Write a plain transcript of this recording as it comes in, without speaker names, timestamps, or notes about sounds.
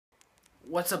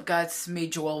What's up, guys? It's me,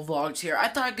 Joel Vlogs here. I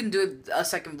thought I can do a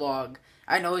second vlog.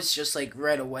 I know it's just like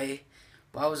right away,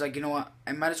 but I was like, you know what?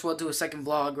 I might as well do a second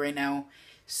vlog right now.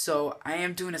 So I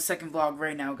am doing a second vlog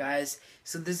right now, guys.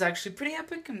 So this is actually pretty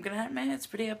epic. I'm gonna admit it's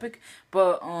pretty epic.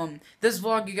 But this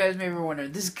vlog, you guys may be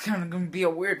wondering, this is kind of gonna be a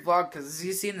weird vlog because as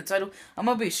you see in the title, I'm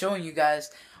gonna be showing you guys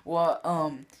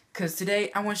because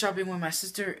today I went shopping with my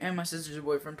sister and my sister's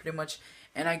boyfriend, pretty much,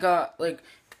 and I got like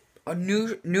a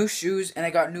new shoes, and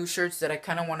I got new shirts that I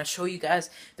kind of want to show you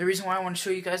guys. The reason why I want to show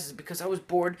you guys is because I was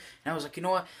bored and I was like, you know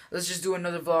what, let's just do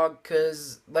another vlog,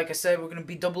 because like I said, we're gonna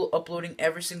be double uploading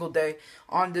every single day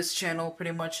on this channel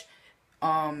pretty much.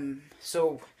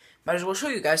 So might as well show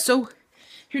you guys. So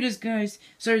here it is, guys.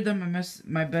 Sorry that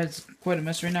my bed's quite a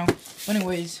mess right now, but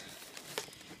anyways,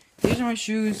 these are my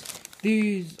shoes.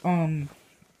 These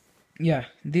yeah,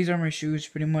 these are my shoes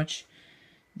pretty much.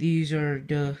 These are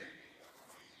the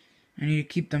I need to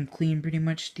keep them clean pretty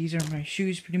much. These are my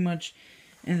shoes pretty much.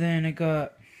 And then I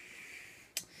got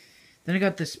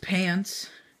this pants.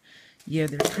 Yeah,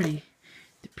 they're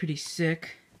pretty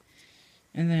sick.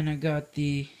 And then I got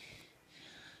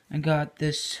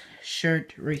this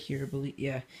shirt right here, I believe.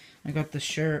 Yeah, I got the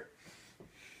shirt.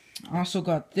 I also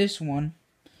got this one.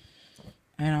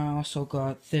 And I also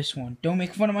got this one. Don't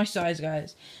make fun of my size,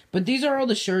 guys. But these are all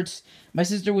the shirts. My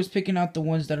sister was picking out the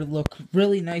ones that look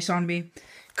really nice on me.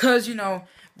 Because, you know,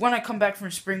 when I come back from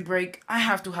spring break, I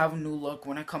have to have a new look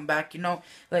when I come back, you know.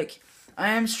 Like,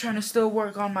 I am trying to still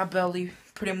work on my belly,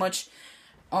 pretty much.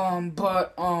 I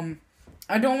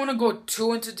don't want to go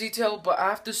too into detail, but I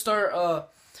have to start,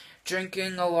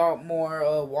 drinking a lot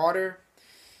more, water.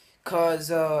 Because,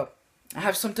 I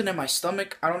have something in my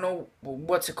stomach. I don't know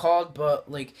what's it called, but,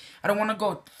 like, I don't want to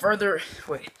go further.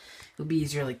 Wait, it'll be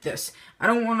easier like this. I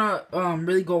don't want to,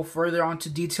 really go further onto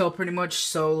detail, pretty much,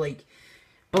 so, like,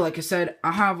 but like I said,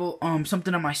 I have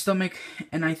something in my stomach,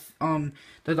 and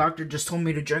the doctor just told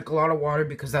me to drink a lot of water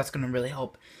because that's gonna really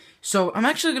help. So I'm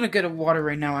actually gonna get a water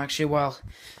right now, actually, while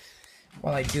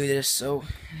I do this. So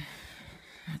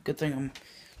good thing I'm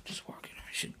just walking.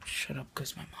 I should shut up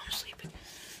because my mom's sleeping.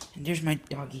 And there's my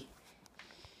doggy.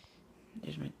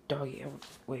 There's my doggy. Oh,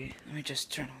 wait, let me just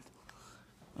turn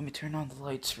on the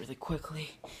lights really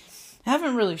quickly. I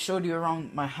haven't really showed you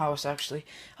around my house, actually.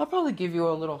 I'll probably give you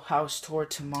a little house tour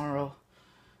tomorrow.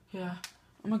 Yeah,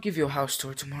 I'm gonna give you a house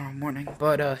tour tomorrow morning.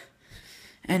 But,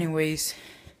 anyways,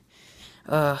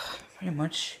 pretty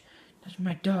much, that's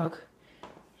my dog.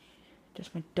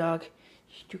 That's my dog.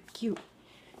 He's too cute.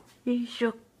 He's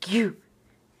so cute.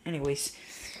 Anyways,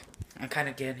 I'm kind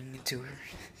of getting into her.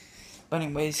 But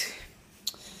anyways,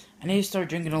 I need to start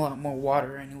drinking a lot more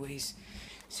water, anyways.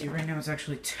 See, right now it's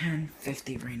actually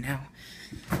 10:50 right now.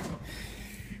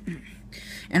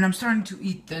 And I'm starting to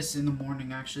eat this in the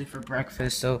morning, actually, for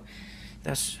breakfast, so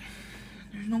there's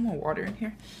no more water in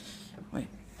here. Wait.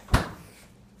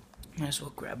 Might as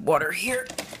well grab water here.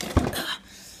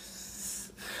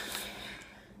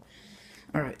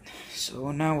 Alright,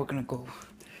 so now we're gonna go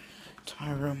to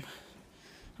my room.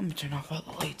 I'm gonna turn off all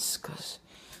the lights, because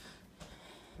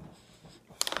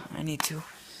I need to.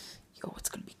 Yo, it's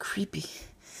gonna be creepy.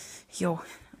 Yo,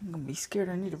 I'm gonna be scared.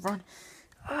 I need to run.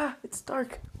 Ah, it's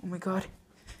dark. Oh my god.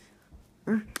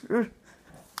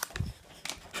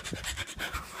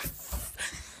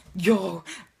 Yo,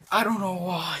 I don't know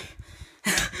why.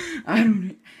 I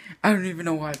don't even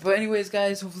know why. But anyways,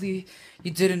 guys, hopefully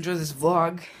you did enjoy this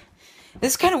vlog.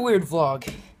 This kind of weird vlog.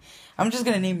 I'm just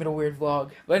gonna name it a weird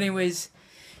vlog. But anyways,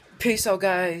 peace out,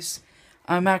 guys.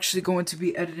 I'm actually going to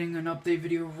be editing an update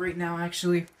video right now,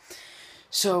 actually.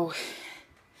 So,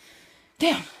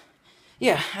 damn.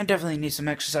 Yeah, I definitely need some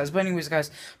exercise. But anyways,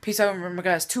 guys, peace out. Remember,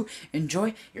 guys, to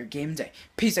enjoy your game day.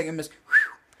 Peace out, gamers.